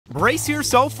Brace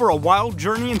yourself for a wild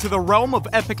journey into the realm of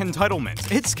epic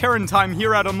entitlement. It's Karen time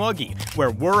here at Unlucky,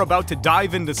 where we're about to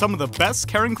dive into some of the best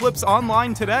Karen clips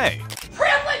online today.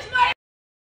 Privilege, my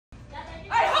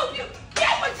I hope you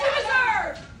get what you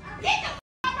deserve! Get the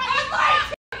I'm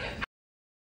lying to you!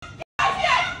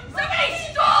 Somebody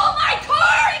stole my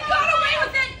car and got away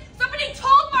with it! Somebody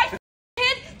told my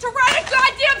kid to write a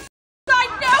goddamn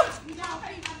suicide note!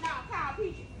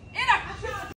 In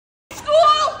a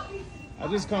school! I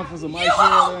just come for some ice You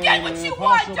all cream get what and you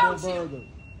want, Impossible don't you? Burger.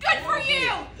 Good for you!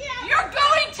 You're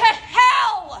going to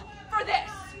hell for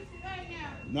this!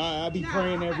 Nah, I be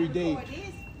praying every day.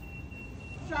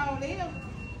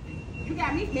 You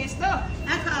got me messed up. You're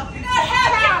not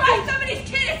happy if somebody's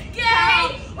kid is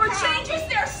gay or changes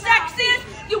their sexes.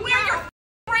 You wear your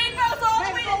rainbows all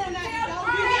the way to the damn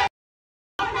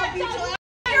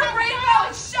your rainbow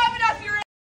and shove it up your ass.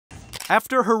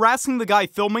 After harassing the guy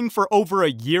filming for over a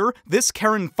year, this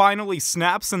Karen finally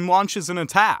snaps and launches an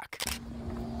attack.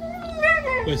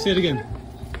 Wait, say it again.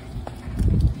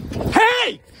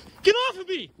 Hey! Get off of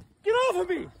me! Get off of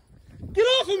me! Get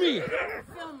off of me!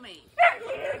 Film me.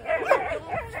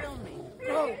 Don't film me.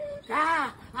 Oh.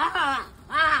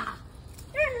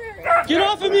 Get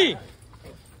off of me!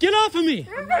 Get off of me!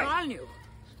 I'm not on you.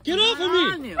 Get off of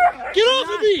on me! you. Get off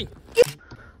of me!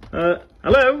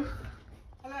 Hello?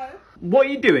 Hello? What are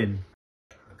you doing?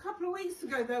 A couple of weeks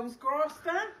ago there was grass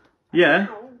there. Yeah.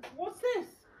 Now, what's this?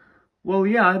 Well,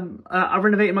 yeah, I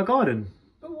renovated my garden.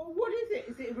 But what is it?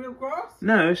 Is it real grass?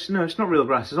 No, it's not real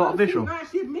grass, it's artificial. You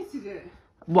actually admitted it.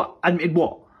 What? Admit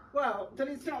what? Well, that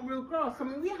it's not real grass. I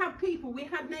mean, we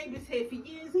had neighbours here for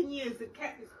years and years that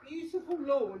kept this beautiful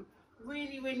lawn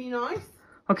really, really nice.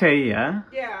 Okay, yeah.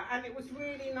 Yeah, and it was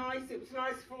really nice. It was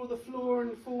nice for all the flora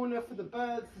and fauna, for the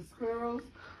birds, the squirrels.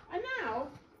 And now,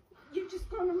 you've just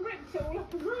gone and ripped it all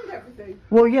up and ruined everything.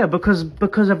 Well, yeah, because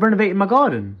I've renovated my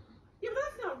garden. Yeah, but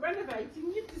that's not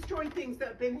renovating. You've destroyed things that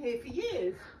have been here for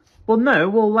years. Well, no,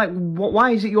 well, like,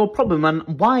 why is it your problem,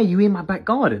 and why are you in my back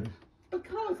garden?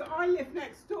 Because I live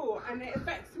next door and it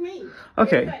affects me.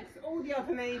 Okay. It affects all the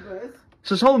other neighbours.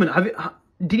 So, Solomon,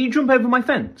 did you jump over my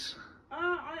fence?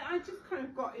 I just kind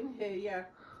of got in here, yeah.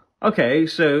 Okay,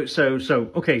 so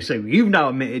you've now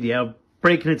admitted, yeah,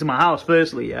 breaking into my house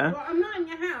firstly, yeah? Well, I'm not in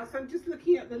your house, I'm just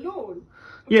looking at the lawn.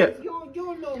 Yeah. Because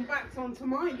your lawn backs onto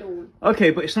my lawn.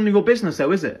 Okay, but it's none of your business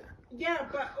though, is it? Yeah,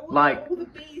 but all the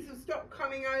bees have stopped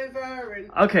coming over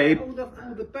and okay. all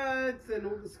the birds and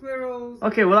all the squirrels.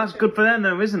 Okay, well that's good for them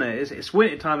though, isn't it? It's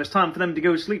winter time, it's time for them to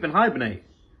go to sleep and hibernate.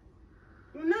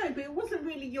 Well, no, but it wasn't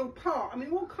really your part. I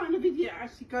mean, what kind of idiot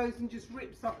actually goes and just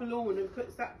rips up a lawn and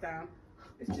puts that down?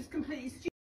 It's just completely stupid.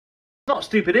 It's not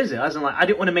stupid, is it? As in, like, I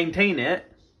didn't want to maintain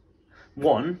it.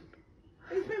 One.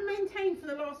 It's been maintained for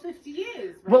the last 50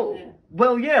 years.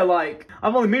 Well, yeah, like,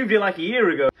 I've only moved here like a year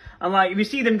ago. And, like, if you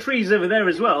see them trees over there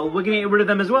as well, we're going to get rid of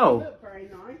them as well. They look very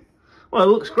nice. Well, it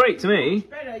looks great to me. Much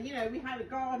better, you know, we had a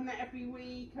gardener every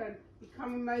week and you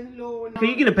come and mow the lawn. Okay,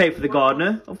 you're going to pay for the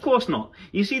gardener? Of course not.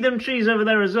 You see them trees over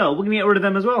there as well, we're going to get rid of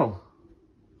them as well.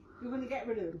 You're going to get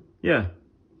rid of them? Yeah.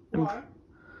 Why?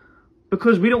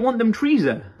 Because we don't want them trees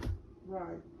there. Right,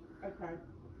 okay.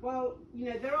 Well, you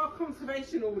know, there are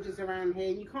conservation orders around here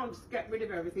and you can't just get rid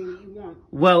of everything that you want.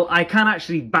 Well, I can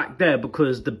actually back there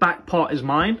because the back part is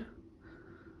mine.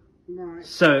 Right.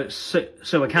 So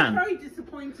I can. I'm very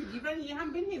disappointed. You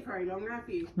haven't been here very long, have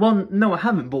you? Well, no, I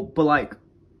haven't. But like,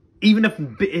 even if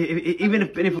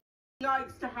He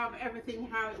likes to have everything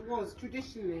how it was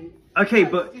traditionally. okay,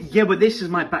 but yeah, but this is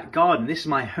my back garden. This is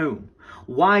my home.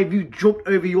 Why have you jumped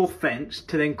over your fence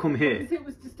to then come here? Because it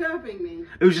was disturbing me.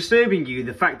 It was disturbing you,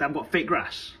 the fact that I've got fake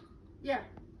grass. Yeah.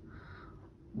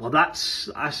 Well, that's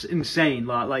insane.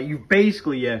 Like you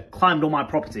basically climbed on my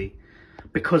property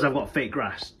because I've got fake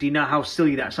grass. Do you know how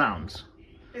silly that sounds?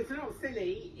 It's not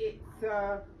silly. It's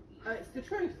the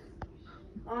truth.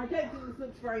 I don't think this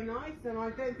looks very nice, and I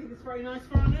don't think it's very nice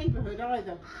for our neighbourhood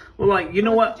either. Well, like, you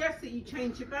know what? I suggest that you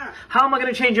change it back. How am I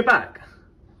going to change it back?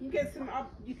 You get some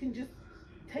up. You can just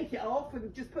take it off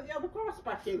and just put the other grass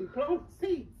back in. Plant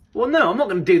seeds. Well, no, I'm not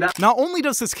going to do that. Not only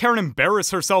does this Karen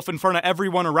embarrass herself in front of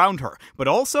everyone around her, but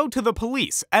also to the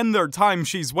police and their time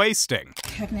she's wasting.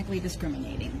 Technically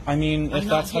discriminating. I mean, if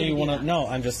that's how you want to... That. No,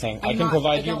 I'm just saying. I can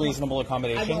provide you reasonable I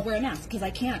accommodation. won't wear a mask because I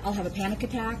can't. I'll have a panic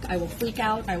attack. I will freak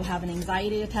out. I will have an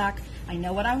anxiety attack. I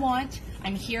know what I want.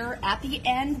 I'm here at the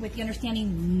end with the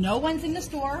understanding no one's in the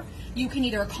store. You can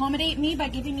either accommodate me by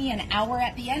giving me an hour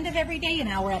at the end of every day, an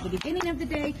hour at the beginning of the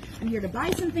day. I'm here to buy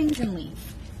some things and leave.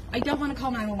 I don't want to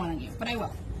call 911 on you, but I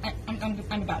will.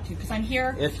 I'm about to because I'm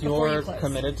here. If you're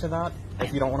committed to that,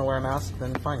 if you don't want to wear a mask,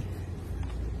 then fine.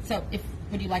 So if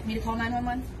Would you like me to call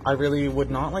 911? I really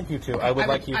would not like you to. Okay, I would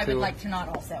like you to. I would like to not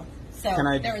also. So Can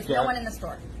I there is get- no one in the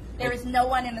store. There is no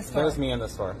one in the store. There's me in the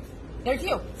store. There's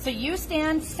you. So you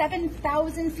stand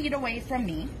 7,000 feet away from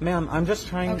me. Ma'am, I'm just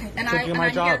trying to do my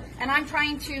I'm job. here, and I'm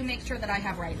trying to make sure that I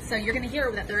have rights. So you're going to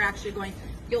hear that they're actually going.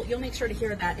 You'll make sure to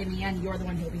hear that in the end. You're the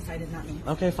one who'll be cited, not me.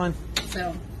 Okay, fine.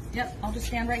 So, yep, I'll just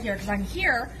stand right here because I'm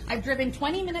here. I've driven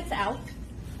 20 minutes out.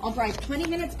 I'll drive 20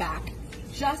 minutes back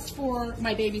just for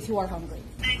my babies who are hungry.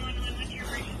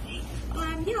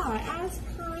 Yeah, as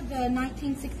per the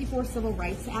 1964 Civil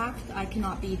Rights Act, I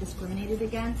cannot be discriminated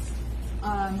against.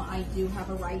 I do have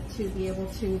a right to be able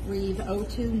to breathe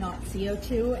O2, not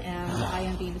CO2, and I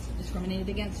am being discriminated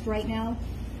against right now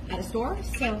at a store.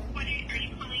 So, Are you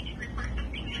calling to report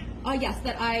something? yes,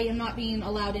 that I am not being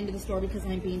allowed into the store because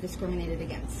I'm being discriminated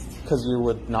against. Because you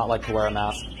would not like to wear a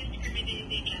mask.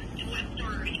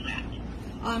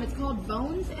 It's called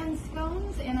Bones and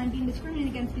Scones, and I'm being discriminated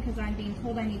against because I'm being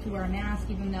told I need to wear a mask,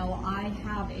 even though I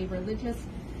have a religious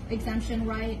exemption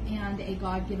right and a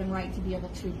God-given right to be able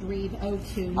to breathe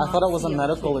O2. I thought it was a CO2.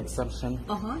 medical exemption.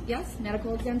 Yes,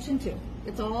 medical exemption too.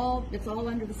 It's all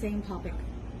under the same topic.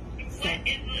 So. What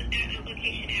is the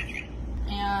location address?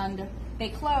 And they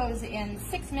close in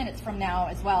 6 minutes from now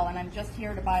as well, and I'm just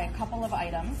here to buy a couple of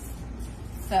items.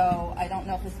 So I don't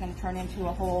know if it's going to turn into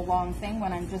a whole long thing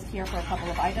when I'm just here for a couple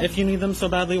of items. If you need them so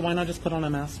badly, why not just put on a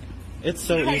mask? It's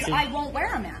so because easy. I won't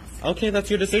wear a mask. Okay, that's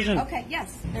your decision. Okay,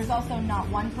 yes. There's also not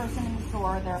one person in the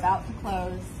store. They're about to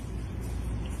close.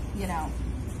 You know,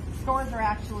 stores are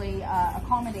actually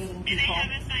accommodating Do they people.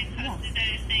 have a sign posted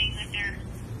that is saying that they're...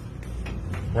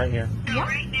 Right here. So Yeah,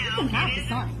 right now, you can have it the is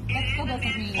sign. That still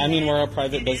doesn't mean... I mean, we're a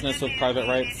private it business is with private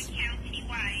available rights. and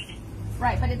county-wide.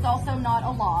 Right, but it's also not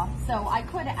a law. So I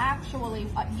could actually,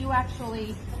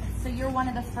 so you're one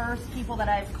of the first people that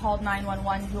I've called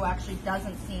 911 who actually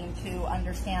doesn't seem to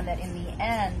understand that in the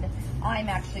end, I'm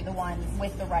actually the one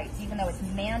with the rights. Even though it's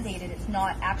mandated, it's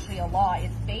not actually a law.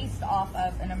 It's based off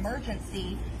of an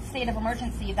emergency, state of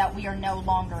emergency that we are no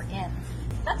longer in.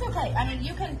 That's okay. I mean,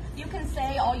 you can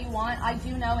say all you want. I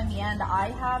do know in the end I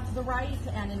have the right,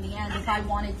 and in the end, if I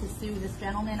wanted to sue this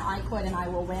gentleman, I could and I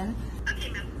will win. Okay,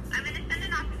 ma'am. I'm going to send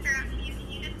an officer out to you.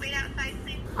 Can you just wait outside,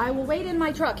 please? I will wait in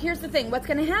my truck. Here's the thing. What's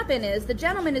going to happen is the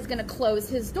gentleman is going to close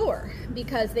his door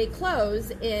because they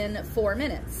close in 4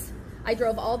 minutes. I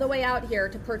drove all the way out here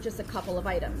to purchase a couple of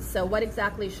items. So what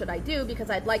exactly should I do? Because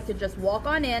I'd like to just walk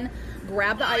on in,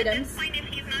 grab the items. At this point, if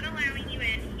he's not allowing you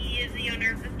in, he is the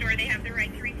owner of the store. They have the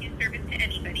right to refuse service to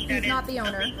anybody. He's not the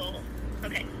owner. Illegal.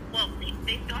 Okay. Well,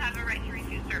 they still have a right to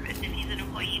refuse service if he's an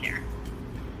employee there.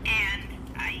 And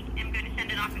I am going to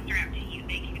send an officer out to you.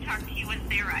 They can talk to you once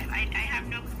they arrive. I have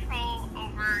no control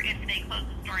over if they close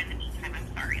the store in the meantime.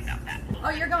 I'm sorry about that. Oh,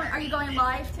 are you going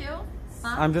live too?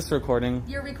 Huh? I'm just recording.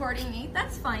 You're recording me?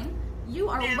 That's fine. You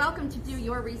are welcome to do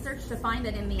your research to find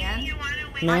that in the end. You want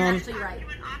to wait? No, I'm actually right.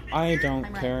 I don't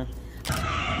I'm right. care.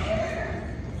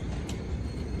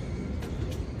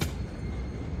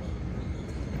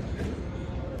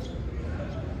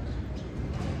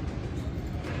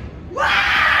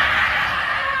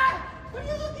 What are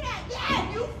you looking at?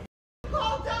 Yeah, you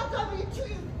called out on me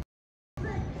too.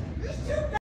 You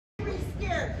should be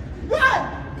scared.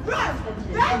 Run! Run!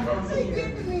 That's what they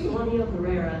did to me. Claudia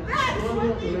Herrera. That's Claudia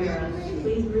what they Herrera, did to me.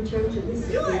 please return to the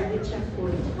security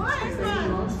checkpoint. Why Concerning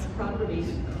run? lost property.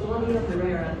 Claudia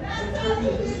Herrera, return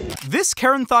to the This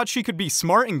Karen thought she could be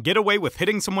smart and get away with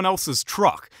hitting someone else's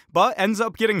truck, but ends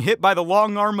up getting hit by the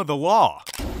long arm of the law.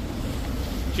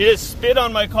 She just spit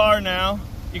on my car now.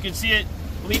 You can see it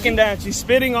leaking down. She's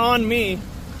spitting on me.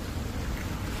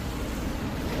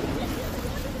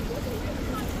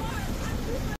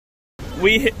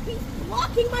 He's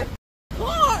blocking my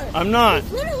car. I'm not.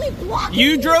 He's literally blocking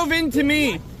You me. drove into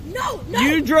me. No.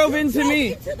 You drove into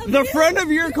me. into The front of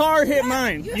your car hit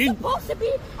mine. You're You supposed to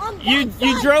be on that you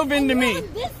side, drove into and me. you're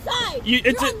on this side. You-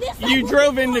 it's You're a- on this side. you We're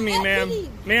drove both into me, ma'am.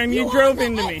 exiting. Ma'am, you are drove on the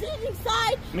into me. exiting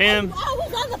side, Ma'am. and I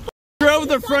was on the drove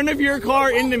the side front of your and car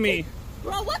you were into on me.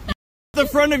 Bro, what The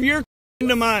front of your car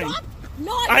into mine. Stop.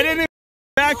 No, I didn't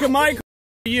back of my car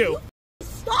to you.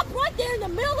 Stop right there in the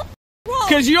middle of the road.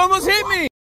 Cause you almost hit me.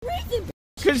 Reason,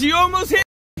 Cause you almost hit.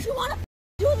 you want to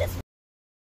do this?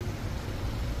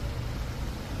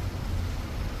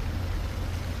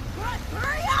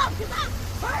 Hurry up!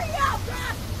 Hurry up, bro!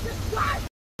 Just drive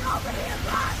over here,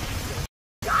 bro!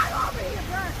 Drive over here,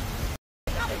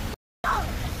 bro!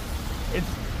 It's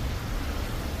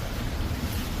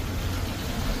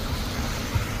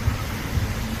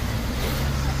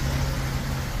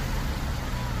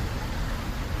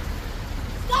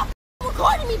Stop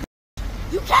recording me,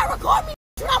 bitch. You can't record me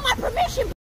without my permission,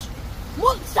 bitch. Move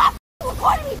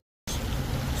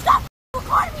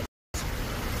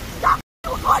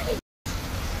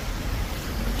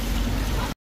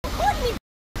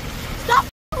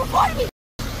recording me.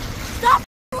 Stop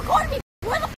recording me.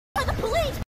 Where the are the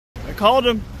police? I called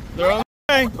them. They're on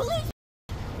their way. Police.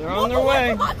 They're on their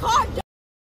way. My car.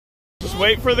 Just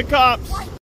wait for the cops.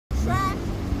 Trash.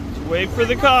 Just wait for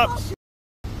the cops.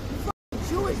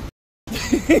 Jewish.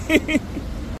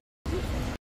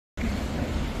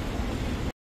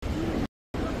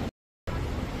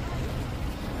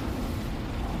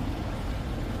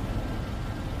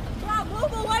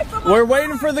 Move away from We're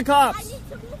waiting for the cops. I need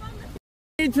to move on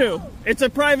the Need to.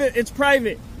 It's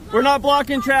private. We're not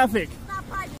blocking traffic. It's not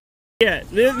private. Yeah,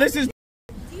 this is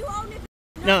Do you own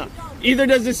it? no. Either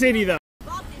does the city though.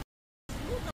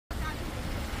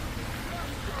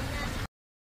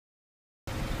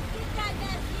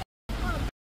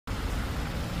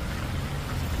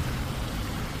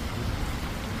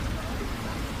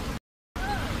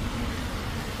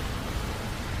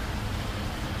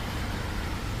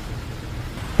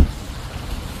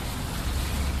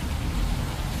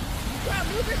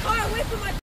 Move your car away from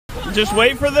my car. Just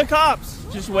wait for the cops.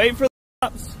 Just wait for the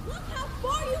cops. Look how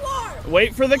far you are.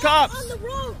 Wait for the cops. On the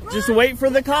road, bro. Just wait for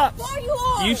the cops. How far you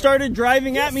are. You started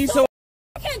driving at me, so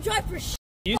You can't drive for shit.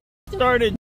 you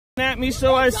started at me,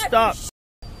 so I stopped.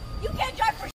 You can't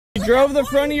drive for shit. You drove the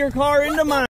front of your car into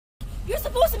mine. You're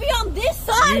supposed to be on this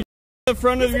side. You the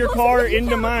front of your car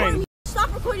into mine.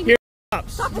 Stop recording me. Here,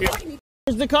 cops. Stop recording me.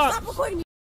 Here's the Stop cops. recording me.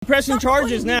 I'm pressing Stop recording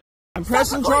charges me. now. I'm Stop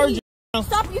pressing recording charges me. now.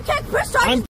 Stop. You can't press charges.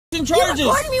 I'm pressing You're charges.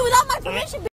 recording me without my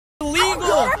permission. Illegal.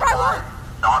 Whatever I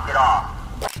want. Knock it off.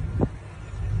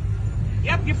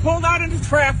 Yep, you pulled out into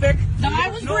traffic. The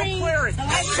light was no green. clearance. The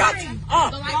light was Shut green.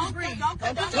 up. The light was green.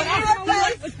 Whatever the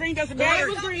light was green doesn't matter.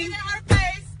 was green.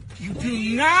 You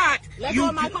do not. Let you go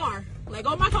of my car. Let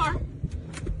go of my car.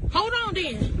 Hold on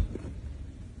then.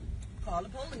 Call the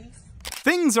police.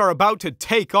 Things are about to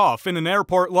take off in an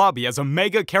airport lobby as a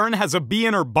mega Karen has a bee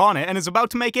in her bonnet and is about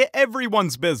to make it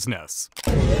everyone's business.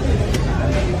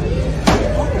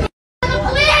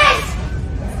 Police!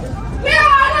 Where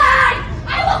are they?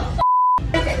 I will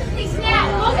get the police now.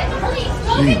 Go get the police.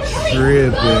 Go get the police.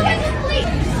 Go get the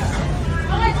police.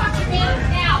 I want to talk to your manager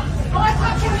now. I want to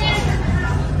talk to your manager.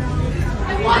 I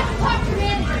want to talk to your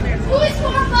manager. Who is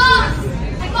your boss?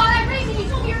 I got that ring and you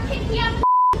told me you were kicking me out of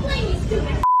the plane, you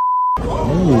stupid.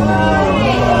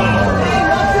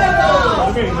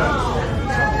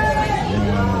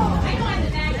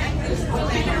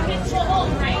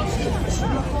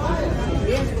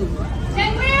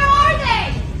 Then where are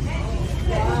they?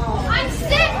 I'm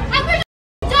sick. I'm wearing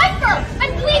a diaper.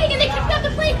 I'm bleeding and they kicked me out the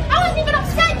plane. I wasn't even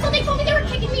upset until they told me they were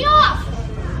kicking me off.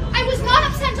 I was not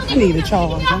upset until they told me they were kicking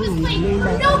me off this plane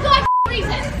for no god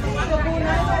reason.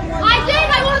 I did.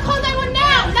 I want to call 911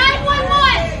 now.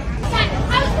 911.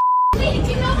 I was bleeding.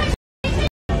 Do you know my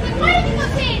why didn't you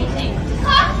say anything?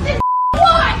 Huh? Then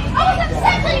why? I was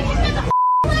upset until you kicked me out the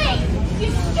plane. You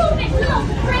stupid little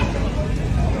prick.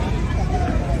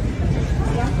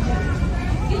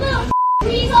 You little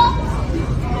weasel!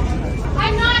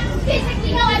 I'm not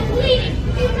physically ill, I'm bleeding.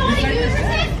 Do you know what a uterus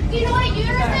is? Do you know what a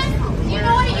uterus is? Do you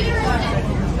know what a uterus is?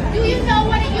 Do you know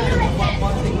what a uterus is?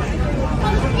 A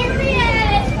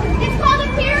period! It's called a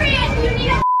period! Do you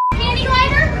need a panty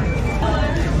liner?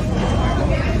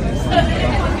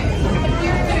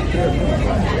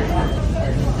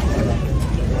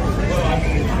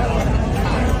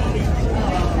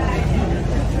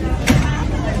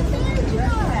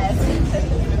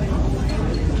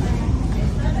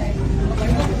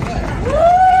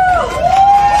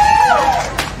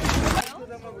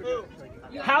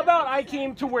 How about I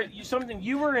came to where something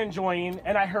you were enjoying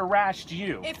and I harassed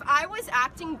you? If I was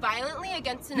acting violently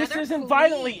against another This isn't police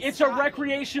violently. It's a officer,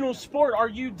 recreational sport. Are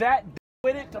you that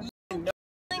with it to know?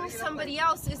 killing somebody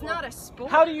else is not a sport.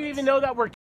 How do you even know that we're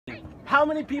how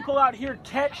many people out here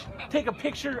take a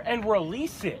picture and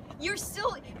release it? You're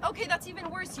still okay. That's even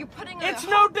worse. You're putting. It's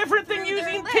no different than through their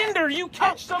using lip. Tinder. You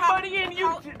catch somebody and you.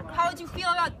 How would you feel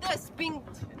about this being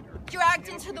dragged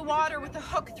into the water with a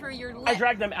hook through your lip? I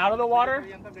drag them out of the water,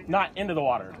 not into the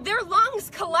water. Their lungs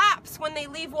collapse when they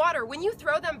leave water. When you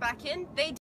throw them back in,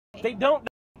 they don't.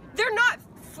 They're not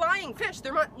flying fish.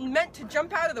 They're not meant to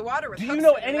jump out of the water with Do you hooks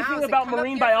know in their anything mouths and about come up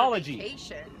marine here for biology?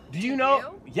 vacation. Do you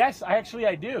know? Yes, I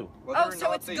do. Oh,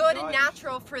 so it's good and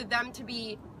natural for them to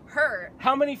be hurt.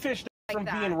 How many fish die from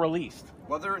that. being released?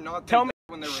 Whether or not Tell me.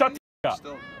 when they're Shut the up.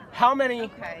 How many?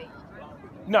 Okay.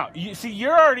 No, you see,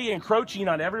 you're already encroaching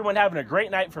on everyone having a great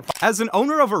night for. As an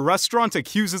owner of a restaurant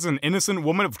accuses an innocent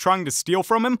woman of trying to steal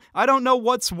from him, I don't know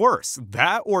what's worse,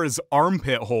 that or his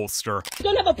armpit holster. I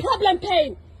don't have a problem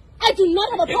paying. I do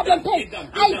not have a problem paying.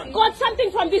 I got something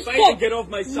from this court. Get off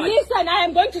my side. Listen, I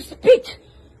am going to speak.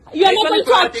 You are not going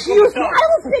to accuse me. I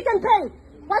will speak and pay.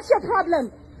 What's your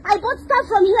problem? I bought stuff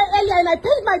from here earlier and I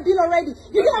paid my bill already.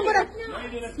 You think I'm gonna...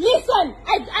 Listen,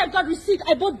 I've got receipt.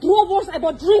 I bought drovers, I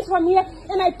bought drinks from here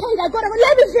and I paid.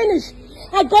 Let me finish.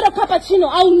 I got a cappuccino.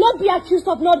 I will not be accused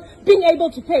of not being able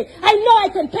to pay. I know I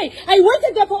can pay. I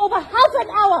waited there for over half an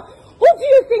hour. Who do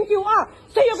you think you are?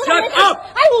 So you're gonna shut up!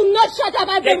 I will not shut up.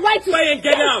 I have the right to pay and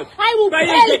get out. I will pay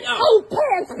pay. And get out. I will pay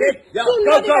and speak. Do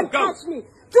not even touch me.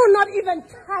 Do not even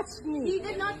touch me. He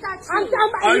did not touch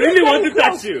I really want to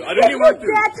touch you. I really want to. If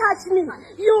you dare touch me,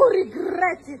 you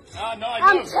regret it. No,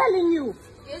 I'm telling you.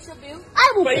 Here's your bill.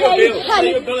 I will Pay pay your you, bill. honey.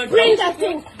 Pay your bill and Bring go. that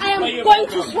thing. I am Pay your going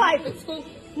bill. to swipe.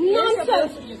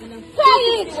 Nonsense. Pay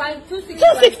it.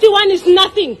 261 is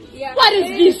nothing. Yeah. What is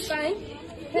this?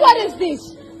 What is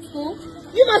this?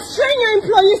 You must train your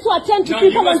employees to attend to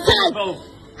people on time.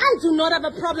 I do not have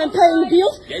a problem paying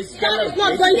bills. That is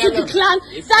not going to decline.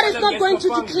 That is not going to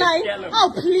decline.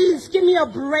 Oh, please, give me a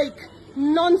break.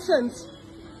 Nonsense.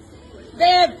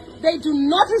 They do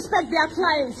not respect their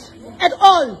clients at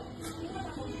all.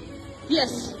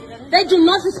 Yes, they do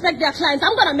not respect their clients.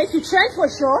 I'm going to make you train for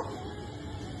sure.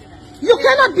 You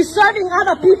cannot be serving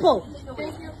other people.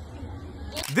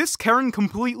 This Karen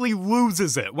completely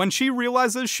loses it when she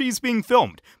realizes she's being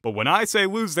filmed. But when I say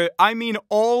lose it, I mean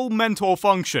all mental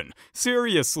function.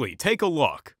 Seriously, take a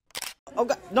look. Oh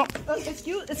God, no,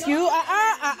 excuse. Now you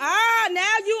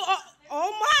are,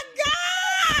 oh my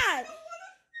God.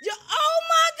 Oh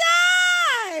my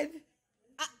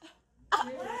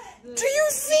God. Do you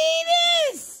see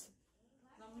this?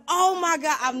 Oh my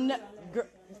God,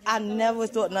 I never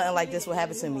thought nothing like this would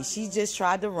happen to me. She just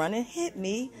tried to run and hit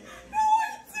me.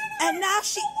 And now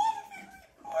she...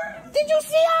 Did you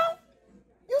see her?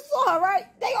 You saw her, right?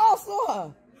 They all saw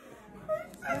her.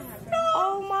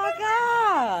 Oh my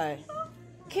God.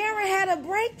 Karen had a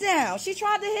breakdown. She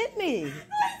tried to hit me.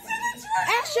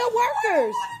 Ask your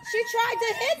workers. She tried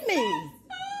to hit me.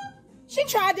 She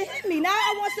tried to hit me. Now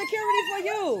I want security for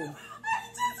you.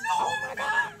 Oh my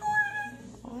God.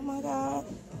 Oh my God.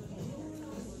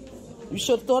 You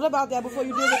should have thought about that before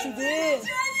you did what you did.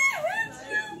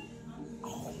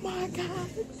 Oh my God.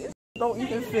 This don't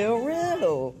even feel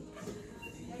real.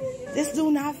 This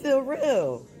do not feel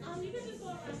real.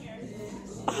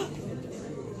 I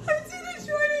didn't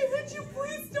try to hit you.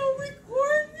 Please don't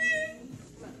record me.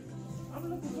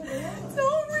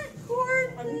 Don't record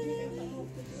me.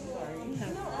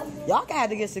 Y'all had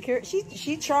to get security.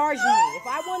 She charged me. If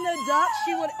I wouldn't have ducked,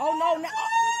 she would. Oh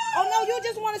no, you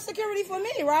just wanted security for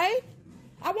me, right?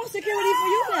 I want security for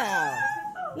you now.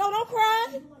 No, don't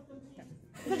cry.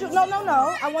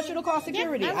 No. I want you to call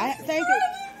security. Thank you.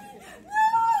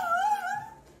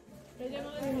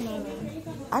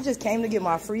 I just came to get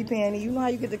my free panty. You know how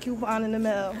you get the coupon in the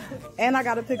mail? And I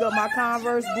got to pick up my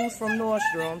Converse boots from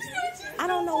Nordstrom's. I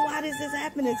don't know why this is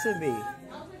happening to me.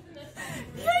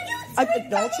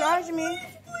 Don't charge me.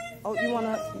 Oh, you want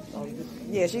to? Oh,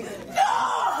 yeah, she...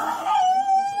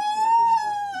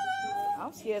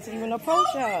 I'm scared to even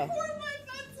approach her.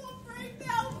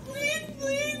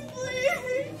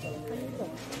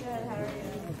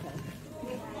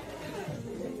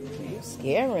 You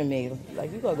scaring me.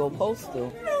 Like you gotta go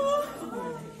postal.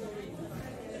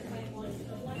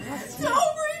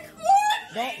 Don't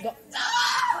record.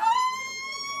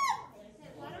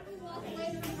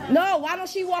 No, why don't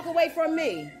she walk away from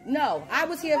me? No, I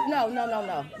was here. No.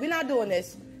 We're not doing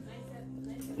this.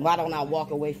 Why don't I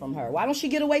walk away from her? Why don't she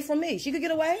get away from me? She could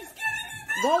get away.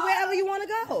 Go wherever you want to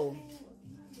go.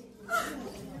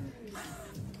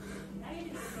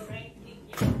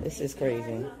 This is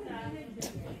crazy.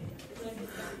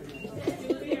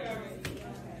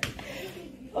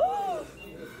 Oh.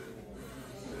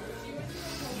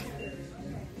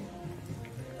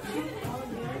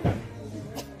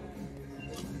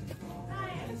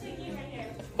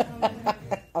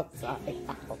 I'm sorry.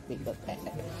 I don't mean to that.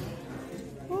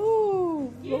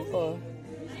 Ooh, Lord.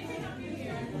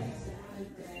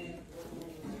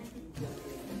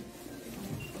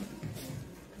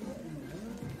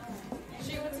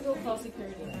 She went to go call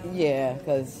security. Yeah,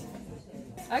 because...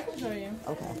 I can show you.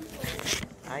 Okay.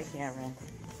 Hi, Cameron.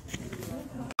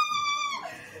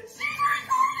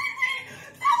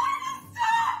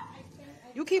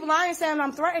 You keep lying saying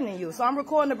I'm threatening you, so I'm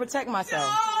recording to protect myself.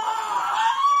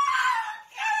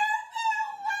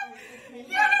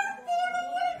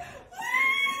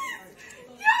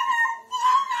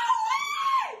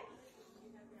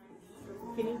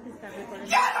 Can you please stop recording?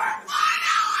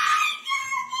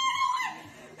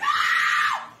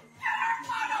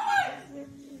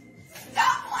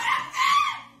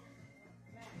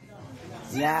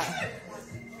 Yeah.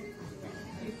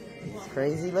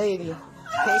 Crazy lady. In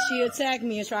case she attacked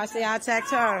me and try to say I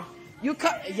attacked her. You look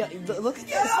at this. Get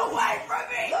away from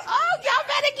me! Oh, y'all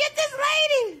better get this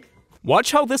lady!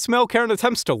 Watch how this male Karen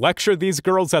attempts to lecture these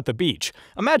girls at the beach.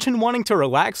 Imagine wanting to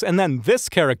relax and then this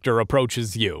character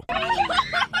approaches you.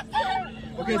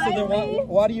 Okay, so then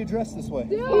why do you dress this way? I'm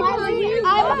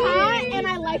hot and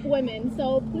I like women,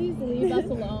 so please leave us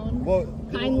alone. Well,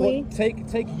 kindly. Take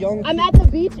young. I'm at the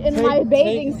beach in my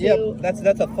bathing suit. Yeah,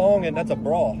 that's a thong and that's a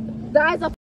bra. That's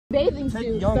a bathing suit.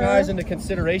 Take young eyes into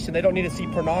consideration. They don't need to see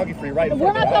pornography right in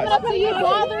We're front of not their coming eyes. up to you,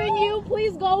 bothering you.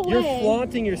 Please go away. You're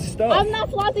flaunting your stuff. I'm not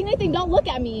flaunting anything. Don't look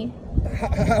at me.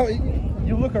 How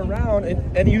you look around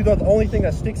and you're the only thing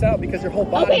that sticks out because your whole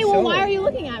body. Okay, well, showing. why are you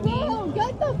looking at me? Oh,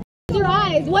 get the your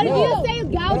eyes. What did you say?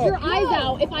 Gouge your eyes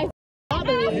out if I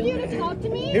bother you. I asked you to talk to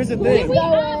me. Here's the thing. We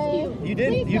asked you. You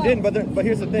didn't, but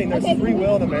here's the thing. There's free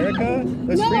will in America.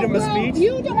 There's freedom of speech.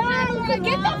 You don't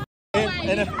get the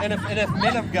And if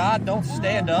men of God don't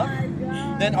stand up,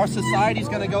 then our society's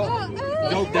gonna go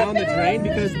down the drain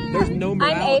because there's no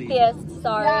morality. I'm atheist.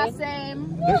 Sorry. Yeah,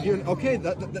 same. Okay,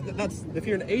 that's if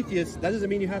you're an atheist, that doesn't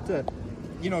mean you have to,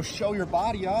 show your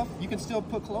body off. You can still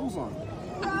put clothes on.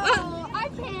 Oh, I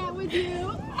can't with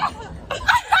you.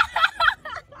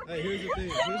 Hey, here's the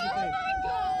thing. Oh my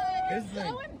God. Here's the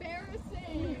thing. So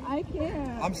embarrassing. I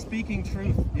can't. I'm speaking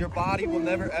truth. Your body will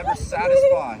never ever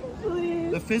satisfy.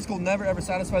 Please. The physical never ever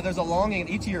satisfy. There's a longing in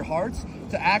each of your hearts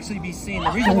to actually be seen.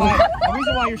 The reason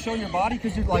why you're showing your body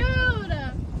because you're like,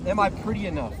 am I pretty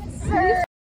enough?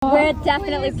 We're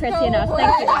definitely pretty enough.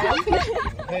 Thank you, guys.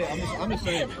 Hey, I'm just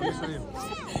saying.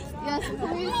 Yes,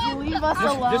 please leave us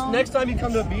alone. Just next time you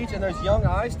come to a beach and there's young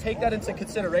eyes, take that into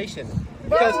consideration.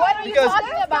 What are you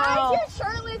talking about? You're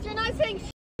shirtless. You're not saying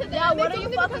shit to them. Yeah, what are you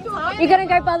fucking talking You're gonna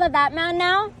go bother that man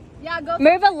now? Yeah, go.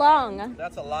 Move along.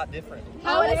 That's a lot different.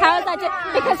 How is that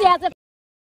different? Because he has a...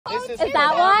 Is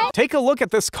that why? Take a look at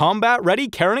this combat-ready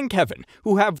Karen and Kevin,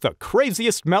 who have the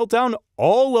craziest meltdown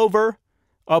all over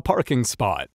a parking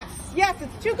spot. Yes,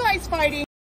 it's two guys fighting.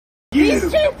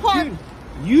 These two park.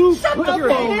 You put your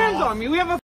hands on me. We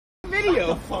have a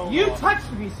video. You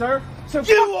touched me, sir. So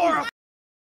You are.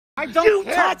 I don't You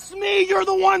care. touched me. You're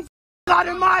the one got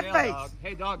in my face. Dog.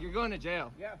 Hey, dog, you're going to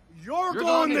jail. Yeah. You're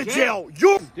going to jail.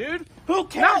 You, dude. Who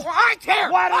cares? No, I care.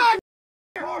 Why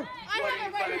don't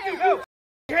you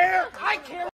care? I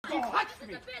care. You touched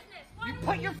me. You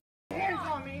put your hands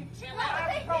on me.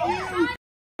 you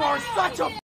are such a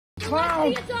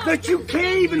clown that you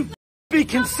can't even be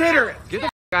considerate. Get the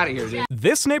out of here, dude.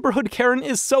 This neighborhood Karen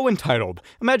is so entitled.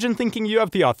 Imagine thinking you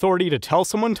have the authority to tell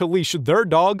someone to leash their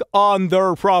dog on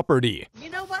their property. You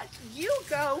know what? You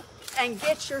go and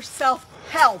get yourself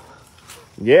help.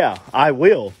 Yeah, I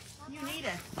will. You need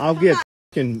it. I'll get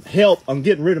f***ing help. I'm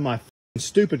getting rid of my f***ing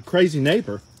stupid, crazy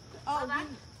neighbor. Oh,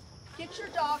 get your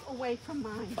dog away from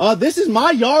mine. This is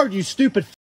my yard, you stupid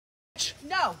f***.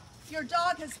 No, your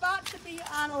dog is about to be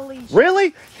on a leash.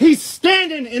 Really? He's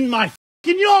standing in my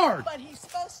f***ing yard. But he's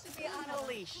supposed to be on a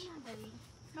leash.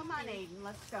 Come on, Aiden,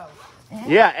 let's go.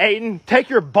 Yeah, Aiden, take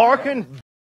your barking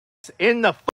in the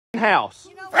f***ing house.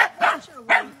 You know what? Watch your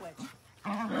language.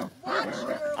 Watch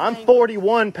your I'm language.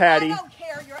 41, Patty. I don't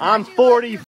care. I'm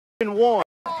 41.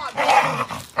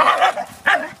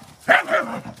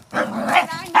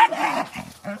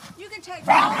 You can take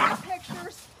all your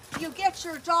pictures. You get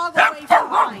your dog away from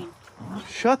mine.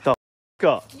 Shut the f***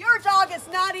 up. Your dog is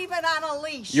not even on a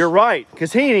leash. You're right,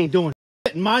 because he ain't doing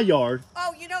shit in my yard.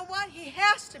 Oh, you know what? He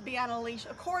has to be on a leash,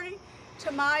 according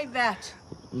to my vet.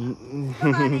 Come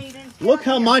on, Aiden. Look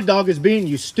how my dog is being,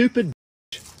 you stupid.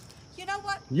 You know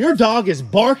what? Your dog is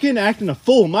barking, acting a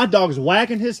fool. My dog's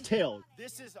wagging his tail.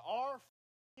 This is our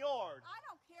yard. I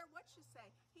don't care what you say.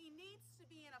 He needs to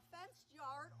be in a fenced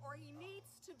yard, or he needs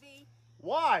to be...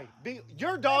 Why?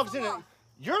 Your dog's in a...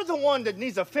 You're the one that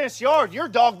needs a fenced yard. Your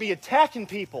dog be attacking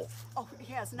people. Oh,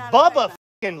 he has not... Bubba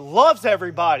f***ing loves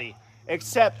everybody,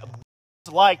 except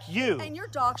like you. And your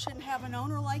dog shouldn't have an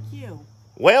owner like you.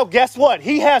 Well, guess what?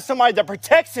 He has somebody that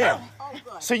protects him. Oh,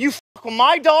 good. So you f*** with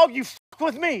my dog, you f***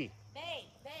 with me.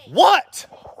 What?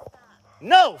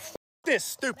 No, f*** this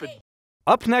stupid.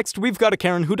 Up next, we've got a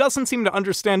Karen who doesn't seem to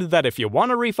understand that if you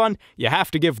want a refund, you have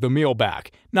to give the meal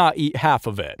back, not eat half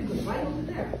of it.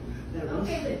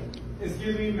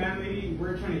 Excuse me, ma'am, lady,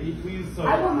 we're trying to eat, please. So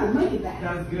I want my money back.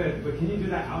 That's good, but can you do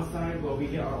that outside while we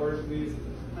get our orders, please?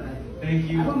 Thank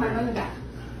you. I want my money back.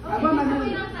 Okay, I want my you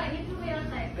money. can wait outside. You can wait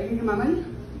outside. Are you getting my money?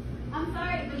 I'm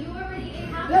sorry, but you already ate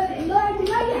half of Let it. me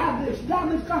have this.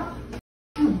 Diamond car.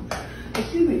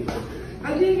 Excuse me.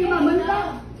 I didn't get my money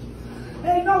back.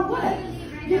 Hey, no what?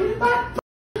 Give me my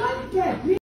money back.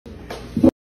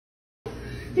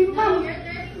 Give me my money. You're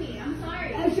threatening me. I'm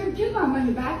sorry. I should give my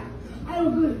money back. I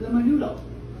don't do it. I'm a noodle.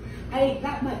 I ain't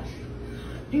that much.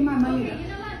 Give my money back. You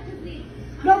know what? Just leave.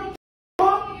 No.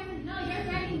 No, you're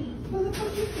threatening me.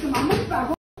 Motherfucker, you get my money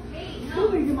back. Hey, You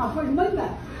no. ain't get my fucking money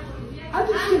back. I'm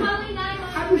calling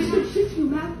 911. I just shit you,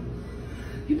 man.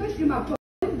 You better get my fucking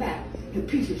money back, you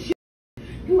piece of shit.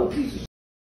 You a piece of shit.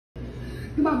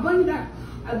 Get my money back.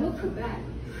 I will come back.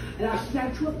 And I'll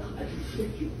snatch you up. I just shit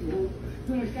you.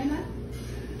 You understand that?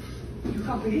 You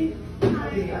comprehend? I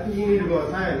think you need to go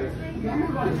outside. Yeah, I'm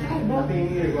not going outside, bro. I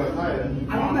think you need to go outside.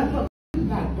 I want my fucking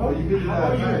back, bro. You can go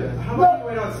outside. How about you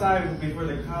wait outside before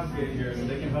the cops get here so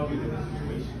they can help you with the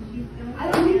situation?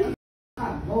 I don't need the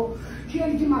bro. She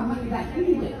ain't get my money back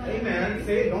anyway. Hey man,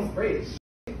 say it, don't spray it.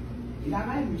 Is that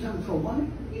right? You trying to for a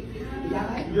woman? Is that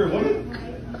right? You're a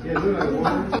woman? Yeah, look like a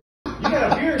woman. You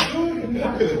got a beard, dude. You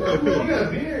got a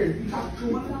beard. You talk to a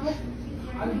woman already?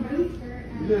 Are you ready?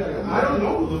 Yeah, I don't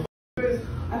know who the f is.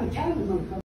 I'm a Italian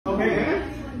motherfucker. Okay,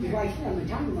 man. You're right here. I'm a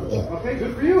Italian motherfucker. Okay,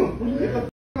 good for you. Get the f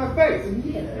out of my face. What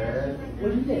you did?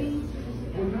 What you did?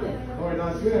 What you did? Alright, now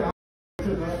it's good.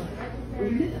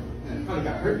 What you did? I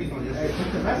got herpes on your face.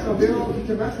 Put your mask on, dude. Put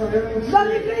your mask on, dude. Let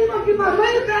me tell you, I'm gonna get my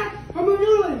money back. I'm gonna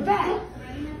do it back.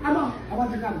 I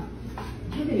want to come.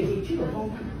 Give me the heat. You a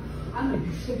phone. I'm gonna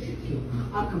do 6 with you.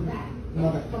 I'll come back.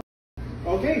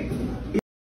 Okay.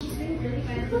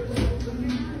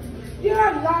 You're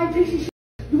a lying piece of shit.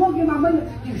 You won't get my money,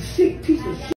 you sick piece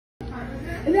of shit.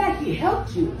 And they actually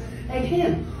helped you. And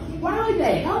him. Why would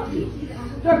they help you?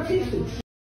 They're a piece of shit.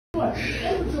 They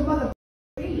was a motherfucker.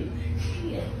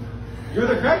 Shit. You're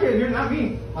the crackhead here, not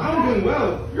me. I'm doing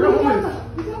well. You're a woman.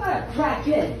 You're not a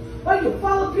crackhead. Why you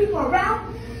follow people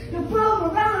around? You follow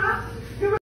them around, huh?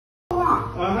 You're a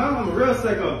I'm a real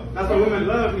psycho. That's why women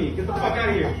love me. Get the fuck out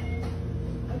of here.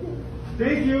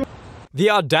 Thank you. The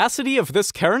audacity of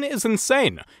this Karen is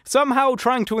insane. Somehow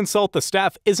trying to insult the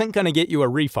staff isn't gonna get you a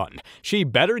refund. She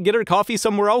better get her coffee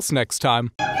somewhere else next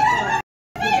time.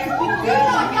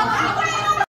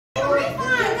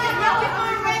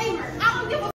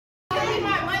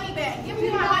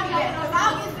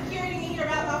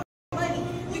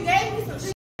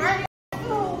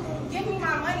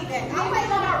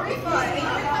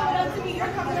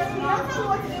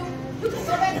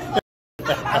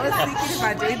 I was thinking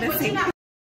about doing the same thing.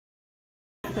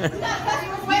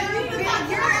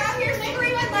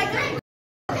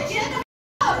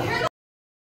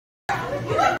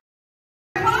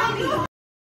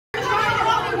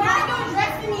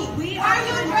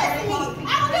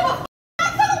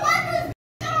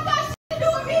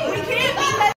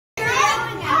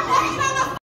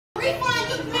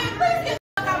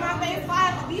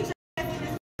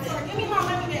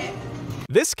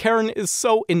 This Karen is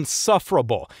so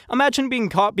insufferable. Imagine being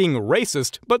caught being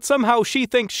racist, but somehow she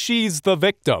thinks she's the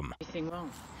victim. Anything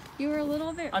wrong? You were a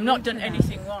little bit. I'm not done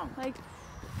anything wrong. Like,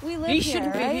 we live he here,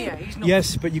 shouldn't right? be here. He's not.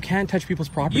 Yes, but you can't touch people's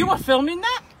property. You are filming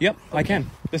that? Yep, I can.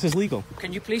 This is legal.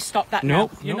 Can you please stop that No,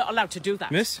 now? You're not allowed to do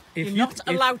that. Miss, if you're you not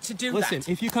allowed to do that.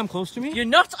 Listen, if you come close to me, you're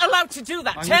not allowed to do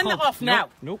that. Turn that off now.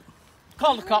 Nope.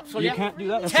 Call the cops, will you? You can't do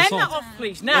that. That's Turn assault. that off,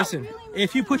 please, now. Listen,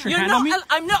 if you put your You're hand not, on me,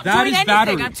 I'm not that doing is anything.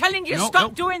 battery. I'm telling you, Nope, stop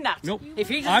nope. doing that. Nope. If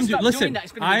he doesn't stop listen, doing that,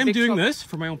 it's going to be I am big doing trouble. this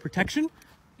for my own protection.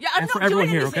 Yeah, I'm and not for everyone doing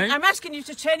here, anything. okay? I'm asking you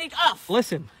to turn it off.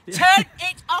 Listen. Turn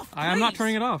it off, please. I am not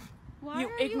turning it off. Why You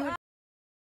are ignorant.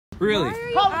 Really? Why are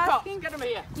you Call the cops. asking? Get him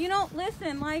here. You know,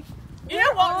 listen, like. You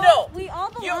know what? No. We all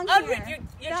belong here.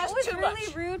 You're that just was too really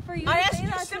much. rude for you I to asked say you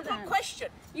a that to simple them. question.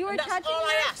 You were and that's touching all I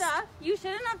their asked. stuff. You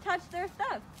shouldn't have touched their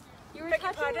stuff. You were Beg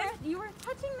your touching pardon? you were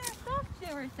touching their stuff,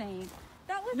 they were saying.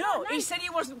 That was No, not nice. he said he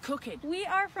wasn't cooking. We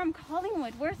are from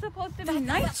Collingwood. We're supposed to be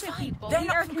nice that's to fine. people. They're We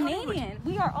not are from Canadian. Collingwood.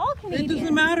 We are all Canadian. It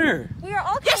doesn't matter. We are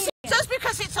all Yes, Canadian. just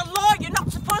because it's a law, you're not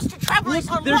supposed to travel. It's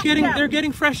a They're lockdown.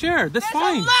 getting fresh air. That's There's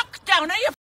fine. a lockdown. Are you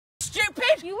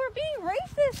stupid? You were being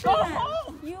racist. Go then.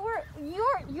 home. You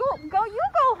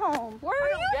go home. Where are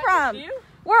you get from? with you.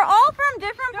 We're all from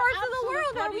different They're parts of the absolute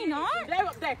world, are we bloody not? idiots. They're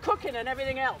up there cooking and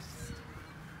everything else.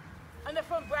 And they're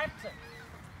from Brampton.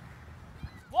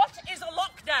 What is a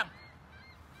lockdown?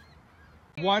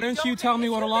 Why don't you tell me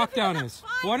what a lockdown is?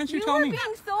 Why don't you tell me? You were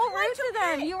being so rude to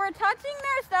them. You were touching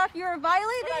their stuff. You were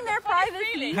violating their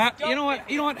privacy. You know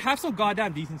what? Have some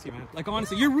goddamn decency, man. Like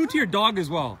honestly, you're rude to your dog as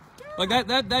well. Like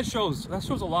that shows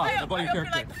a lot I about your hope you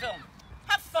character. like the film.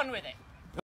 Have fun with it.